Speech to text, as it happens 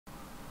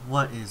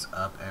What is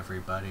up,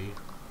 everybody?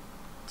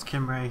 It's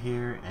Kimray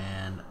here,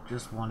 and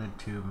just wanted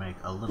to make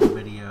a little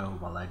video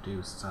while I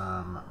do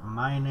some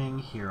mining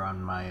here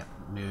on my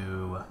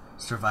new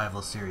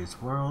Survival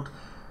Series world,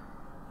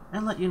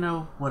 and let you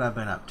know what I've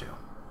been up to.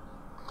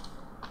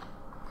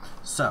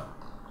 So,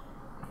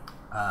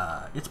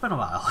 it's been a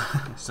while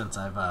since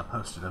I've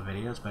posted a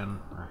video. It's been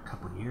a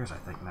couple of years, I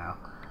think, now.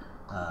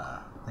 I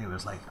think it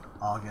was like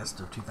August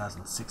of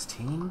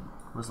 2016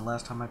 was the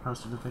last time I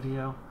posted a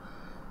video.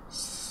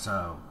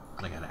 So,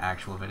 like an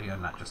actual video,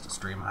 not just a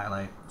stream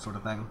highlight sort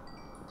of thing.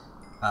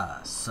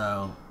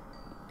 So,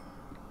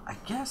 I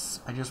guess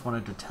I just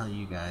wanted to tell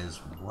you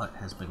guys what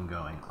has been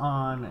going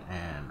on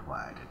and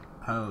why I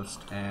didn't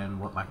post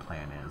and what my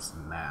plan is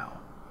now.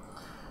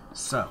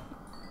 So,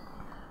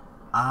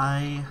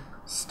 I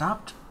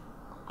stopped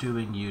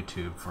doing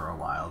YouTube for a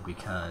while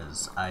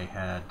because I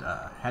had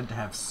to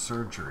have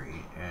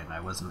surgery and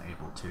I wasn't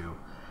able to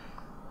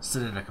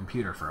sit at a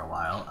computer for a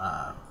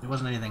while. It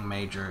wasn't anything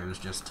major, it was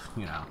just,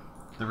 you know,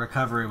 the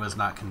recovery was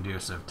not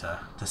conducive to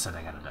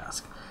sitting at a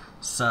desk.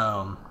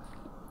 So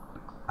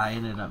I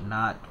ended up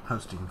not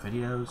posting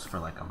videos for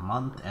like a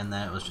month, and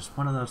then it was just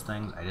one of those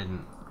things I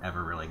didn't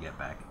ever really get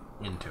back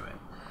into it.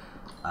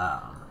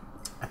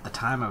 At the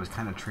time I was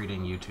kind of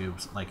treating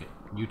YouTube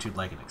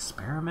like an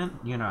experiment.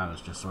 You know, I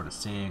was just sort of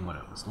seeing what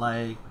it was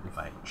like, if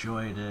I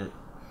enjoyed it,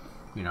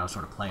 you know,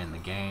 sort of playing the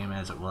game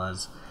as it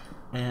was.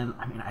 And,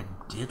 I mean, I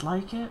did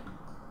like it,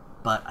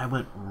 but I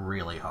went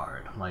really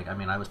hard. Like, I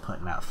mean, I was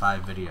putting out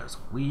 5 videos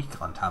a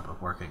week on top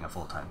of working a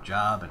full-time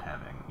job and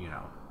having, you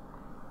know,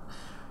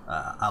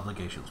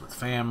 obligations with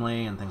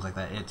family and things like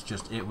that. It's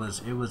just, it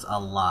was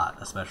a lot,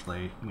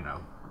 especially, you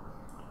know,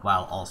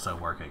 while also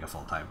working a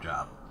full-time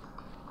job.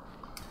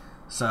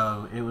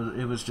 So, it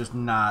was just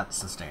not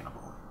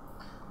sustainable.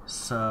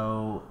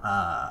 So,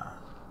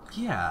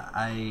 yeah,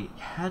 I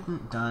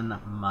hadn't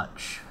done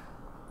much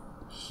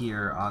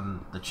here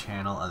on the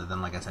channel other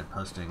than, like I said,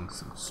 posting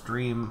some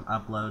stream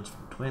uploads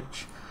from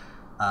Twitch,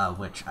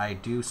 which I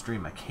do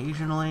stream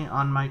occasionally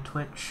on my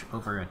Twitch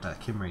over at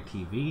Kimray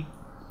TV,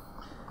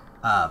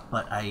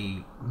 but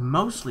I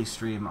mostly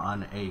stream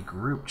on a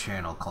group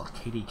channel called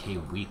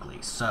KDK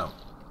Weekly. So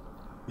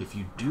if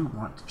you do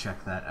want to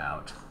check that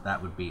out,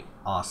 that would be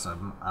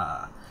awesome.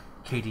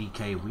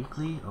 KDK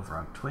Weekly over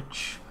on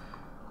Twitch.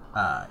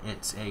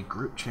 It's a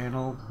group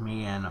channel.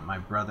 Me and my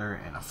brother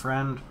and a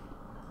friend,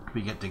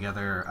 we get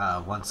together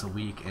once a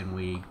week, and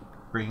we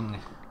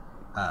bring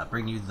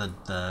you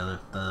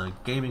the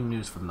gaming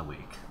news from the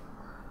week.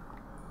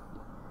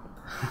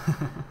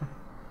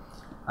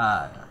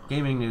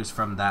 Gaming news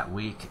from that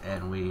week,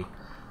 and we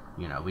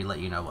let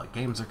you know what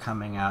games are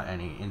coming out,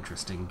 any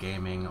interesting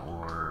gaming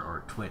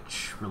or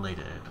Twitch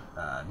related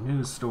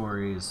news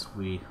stories.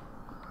 We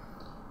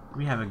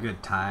have a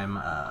good time.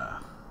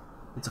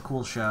 It's a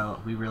cool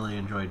show. We really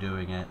enjoy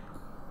doing it,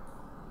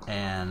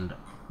 and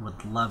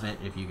would love it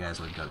if you guys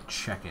would go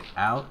check it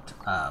out.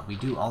 We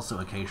do also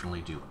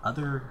occasionally do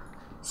other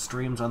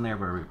streams on there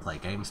where we play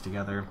games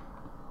together.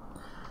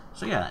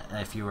 So yeah,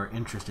 if you are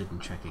interested in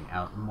checking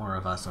out more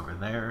of us over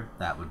there,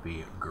 that would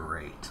be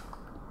great.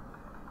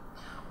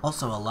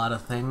 Also, a lot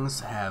of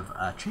things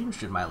have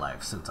changed in my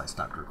life since I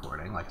stopped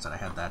recording. Like I said, I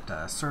had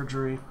that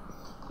surgery,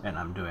 and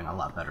I'm doing a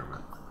lot better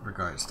with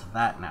regards to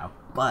that now.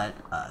 But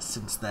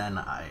since then,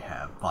 I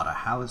have bought a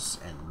house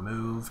and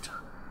moved.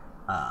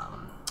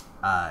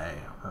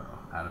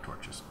 Out of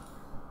torches.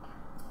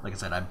 Like I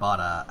said, I bought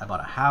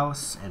a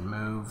house and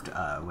moved,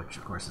 which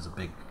of course is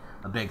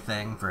a big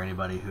thing for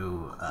anybody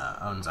who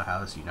owns a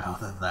house. You know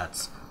that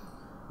that's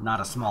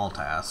not a small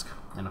task,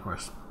 and of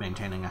course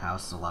maintaining a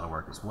house is a lot of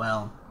work as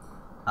well.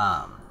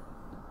 But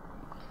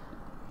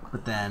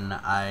then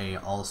I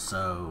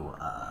also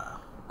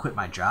quit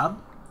my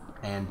job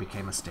and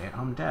became a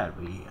stay-at-home dad.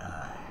 We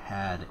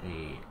had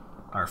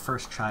our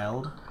first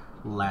child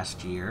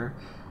last year.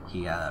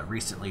 He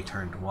recently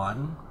turned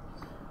 1,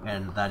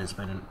 and that has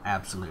been an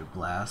absolute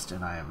blast,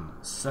 and I am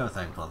so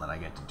thankful that I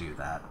get to do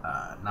that.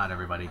 Not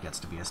everybody gets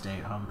to be a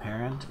stay-at-home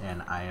parent,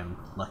 and I am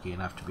lucky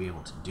enough to be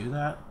able to do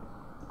that,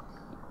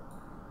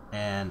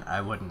 and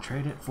I wouldn't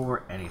trade it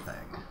for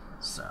anything.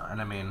 So,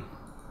 and I mean,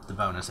 the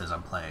bonus is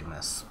I'm playing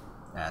this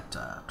at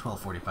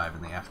 12:45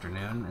 in the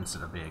afternoon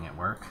instead of being at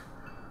work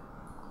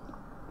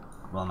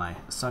while my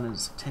son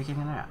is taking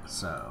a nap,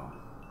 so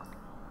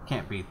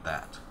can't beat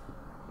that.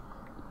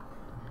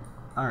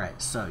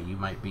 Alright, so you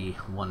might be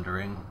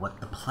wondering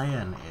what the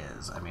plan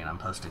is. I mean, I'm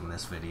posting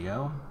this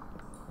video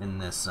in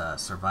this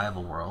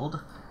survival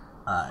world.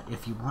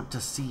 If you want to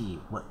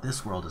see what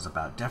this world is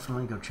about,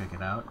 definitely go check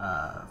it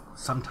out.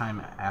 Sometime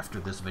after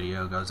this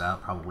video goes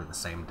out, probably the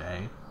same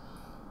day,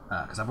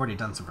 because I've already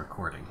done some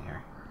recording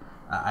here.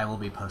 I will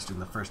be posting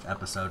the first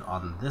episode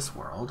on this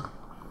world,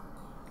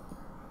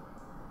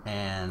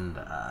 and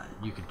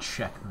you can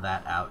check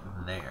that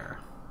out there.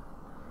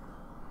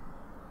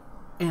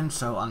 And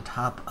so, on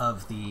top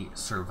of the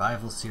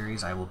survival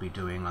series I will be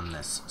doing on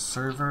this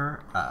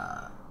server,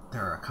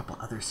 there are a couple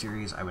other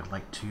series I would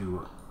like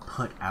to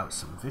put out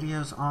some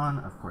videos on.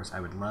 Of course, I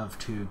would love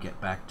to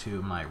get back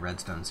to my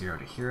Redstone Zero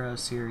to Hero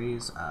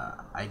series.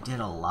 I did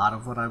a lot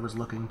of what I was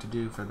looking to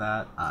do for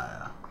that,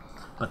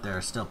 but there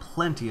are still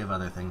plenty of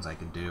other things I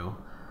could do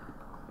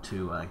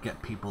to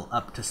get people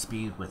up to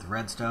speed with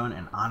Redstone,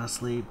 and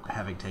honestly,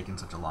 having taken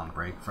such a long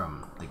break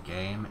from the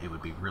game, it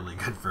would be really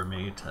good for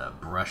me to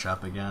brush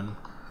up again.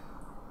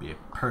 Be a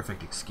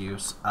perfect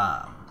excuse.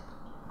 I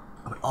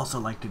would also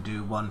like to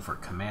do one for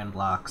command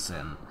blocks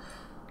and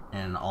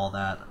all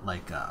that,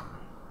 like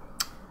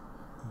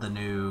the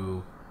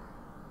new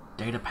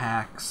data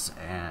packs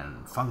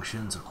and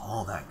functions and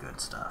all that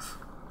good stuff.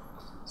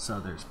 So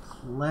there's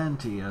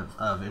plenty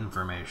of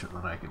information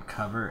that I could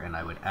cover, and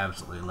I would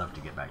absolutely love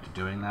to get back to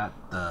doing that.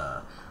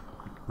 The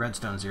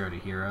Redstone Zero to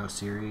Hero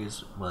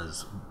series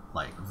was,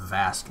 like,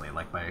 vastly,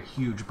 like by a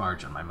huge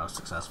margin, my most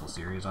successful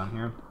series on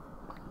here.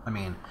 I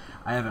mean,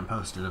 I haven't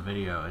posted a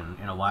video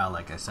in a while,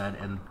 like I said,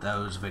 and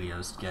those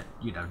videos get,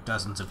 you know,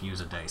 dozens of views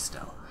a day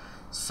still.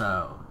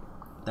 So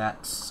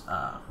that's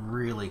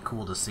really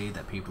cool to see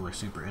that people are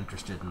super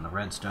interested in the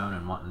Redstone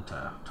and wanting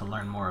to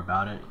learn more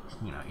about it,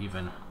 you know,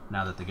 even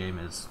now that the game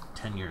is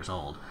 10 years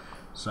old.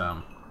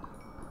 So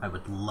I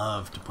would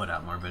love to put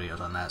out more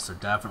videos on that, so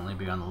definitely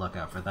be on the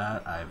lookout for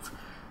that. I've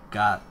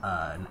got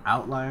an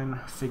outline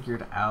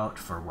figured out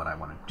for what I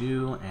want to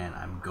do, and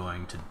I'm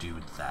going to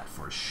do that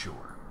for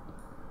sure.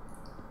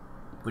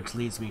 Which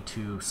leads me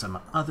to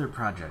some other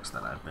projects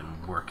that I've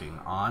been working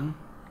on.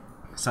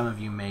 Some of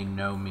you may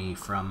know me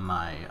from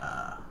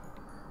my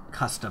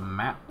custom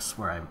maps,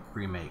 where I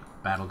remake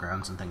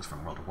battlegrounds and things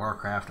from World of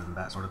Warcraft and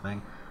that sort of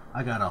thing.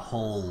 I got a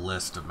whole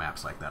list of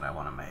maps like that I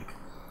want to make.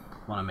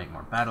 I want to make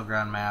more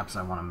battleground maps.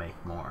 I want to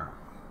make more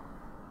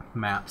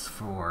maps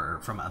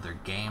from other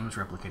games,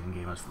 replicating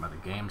games from other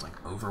games,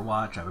 like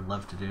Overwatch. I would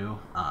love to do.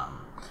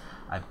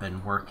 I've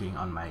been working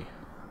on my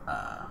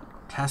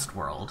test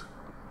world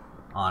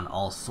on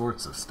all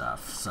sorts of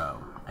stuff,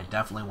 so I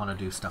definitely want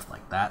to do stuff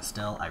like that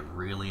still. I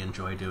really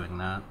enjoy doing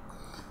that,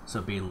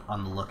 so be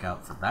on the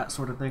lookout for that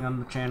sort of thing on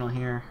the channel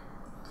here.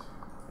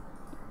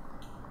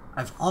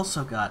 I've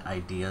also got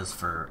ideas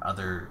for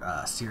other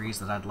series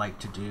that I'd like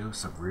to do,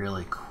 some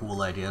really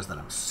cool ideas that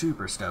I'm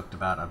super stoked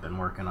about I've been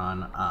working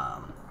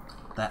on,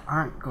 that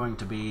aren't going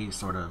to be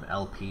sort of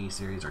LP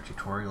series or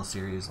tutorial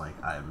series like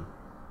I'm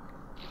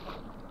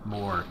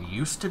more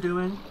used to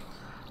doing,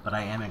 but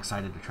I am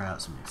excited to try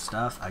out some new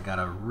stuff. I got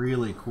a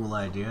really cool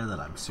idea that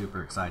I'm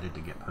super excited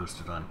to get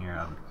posted on here.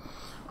 I'm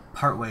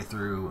partway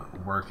through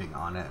working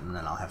on it, and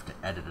then I'll have to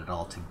edit it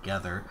all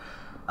together.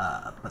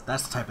 But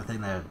that's the type of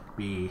thing that would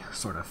be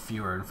sort of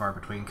fewer and far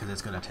between, because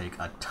it's going to take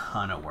a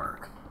ton of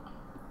work.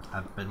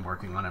 I've been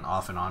working on it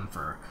off and on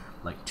for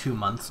like 2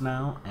 months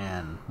now,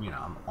 and you know,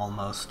 I'm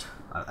almost,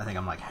 I think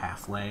I'm like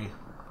halfway,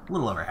 a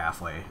little over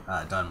halfway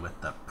done with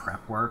the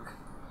prep work,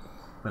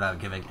 without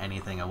giving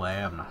anything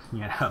away. I'm not,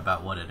 you know,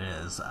 about what it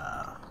is,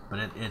 but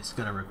it's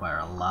going to require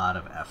a lot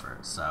of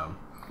effort. So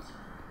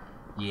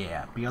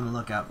yeah, be on the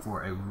lookout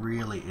for a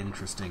really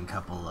interesting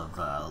couple of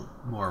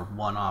more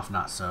one-off,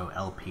 not-so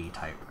LP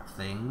type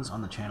things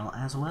on the channel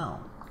as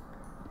well.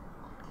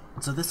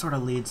 So this sort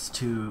of leads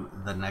to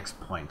the next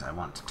point I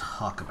want to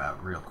talk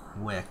about real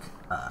quick,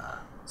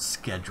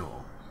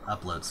 schedule,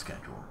 upload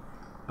schedule.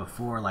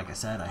 Before, like I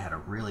said, I had a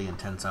really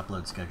intense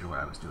upload schedule where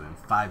I was doing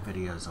 5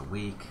 videos a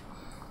week,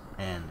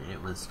 and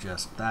it was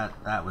just,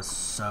 that was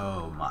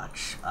so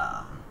much.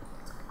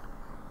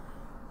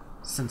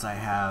 Since I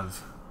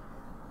have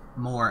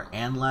more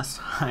and less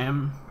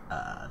time,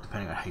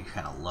 depending on how you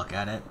kind of look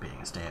at it,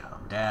 being a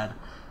stay-at-home dad,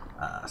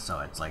 so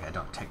it's like I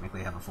don't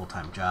technically have a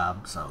full-time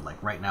job. So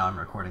like right now I'm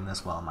recording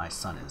this while my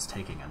son is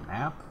taking a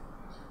nap,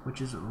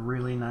 which is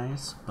really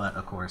nice, but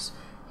of course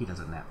he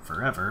doesn't nap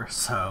forever,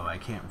 so I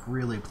can't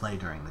really play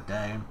during the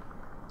day.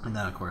 And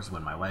then of course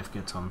when my wife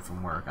gets home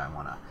from work, I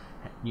want to,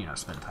 you know,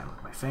 spend time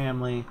with my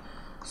family.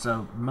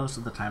 So most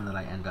of the time that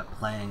I end up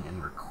playing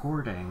and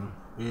recording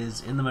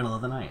is in the middle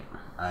of the night.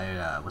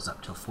 I was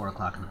up till 4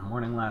 o'clock in the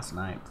morning last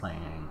night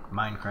playing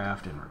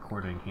Minecraft and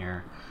recording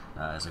here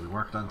as we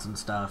worked on some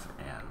stuff,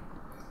 and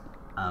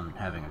I'm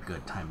having a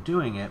good time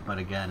doing it. But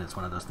again, it's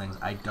one of those things,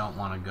 I don't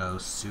want to go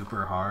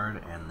super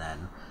hard and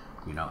then,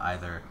 you know,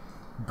 either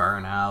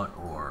burn out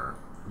or,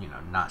 you know,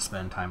 not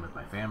spend time with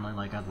my family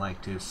like I'd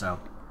like to. So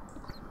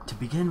to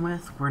begin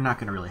with, we're not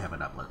going to really have an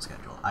upload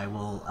schedule. I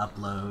will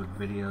upload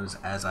videos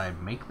as I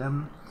make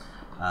them.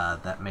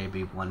 That may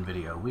be 1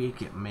 video a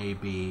week, it may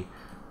be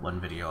 1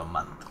 video a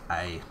month.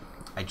 I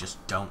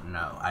just don't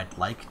know. I'd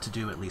like to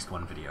do at least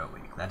 1 video a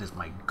week. That is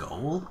my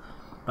goal,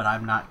 but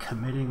I'm not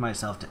committing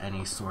myself to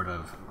any sort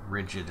of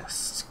rigid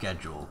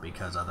schedule,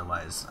 because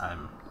otherwise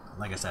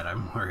like I said,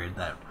 I'm worried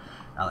that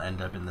I'll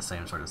end up in the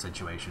same sort of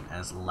situation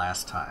as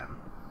last time,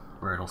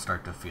 where it'll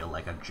start to feel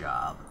like a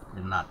job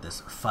and not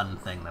this fun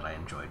thing that I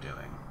enjoy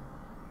doing.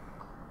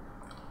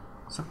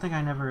 Something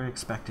I never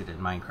expected in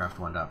Minecraft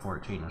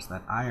 1.14 is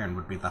that iron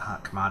would be the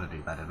hot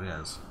commodity that it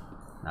is,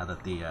 now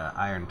that the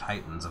Iron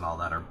Titans and all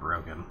that are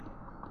broken.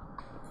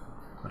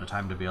 What a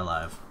time to be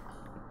alive.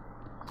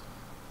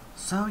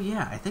 So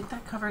yeah, I think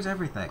that covers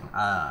everything.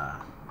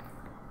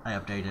 I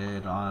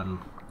updated on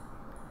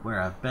where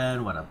I've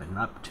been, what I've been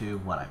up to,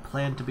 what I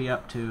plan to be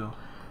up to,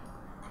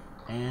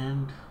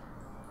 and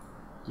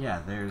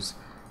yeah, there's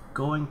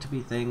going to be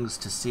things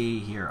to see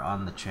here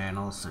on the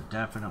channel, so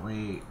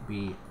definitely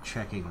be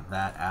checking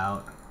that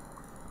out.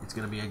 It's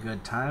going to be a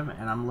good time,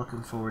 and I'm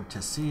looking forward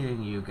to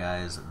seeing you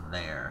guys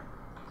there.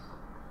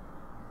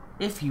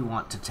 If you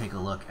want to take a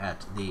look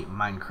at the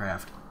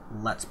Minecraft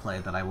Let's Play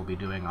that I will be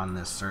doing on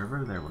this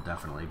server, there will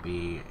definitely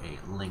be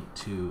a link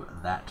to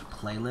that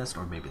playlist,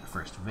 or maybe the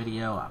first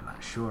video, I'm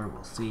not sure,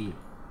 we'll see.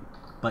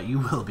 But you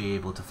will be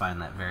able to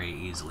find that very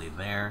easily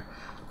there.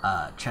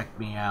 Check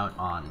me out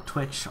on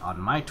Twitch, on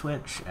my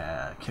Twitch,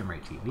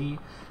 KimRayTV,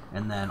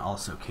 and then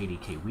also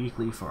KDK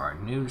Weekly for our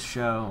news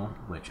show,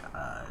 which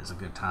is a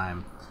good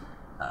time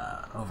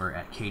over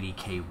at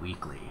KDK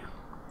Weekly.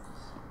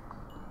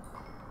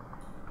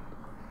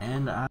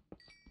 And